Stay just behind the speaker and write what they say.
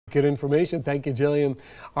Good information. Thank you, Jillian.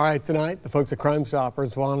 All right, tonight, the folks at Crime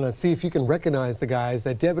Stoppers want to see if you can recognize the guys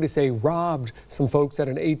that deputies say robbed some folks at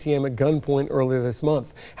an ATM at gunpoint earlier this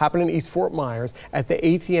month. Happened in East Fort Myers at the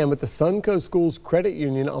ATM at the Suncoast Schools Credit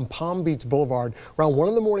Union on Palm Beach Boulevard around 1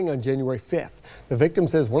 in the morning on January 5th. The victim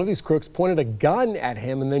says one of these crooks pointed a gun at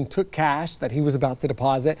him and then took cash that he was about to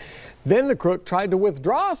deposit. Then the crook tried to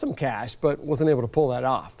withdraw some cash but wasn't able to pull that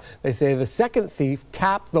off. They say the second thief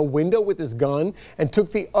tapped the window with his gun and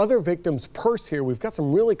took the other victim's purse here. We've got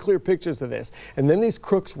some really clear pictures of this. And then these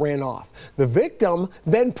crooks ran off. The victim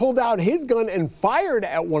then pulled out his gun and fired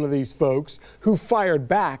at one of these folks who fired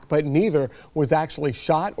back, but neither was actually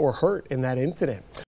shot or hurt in that incident.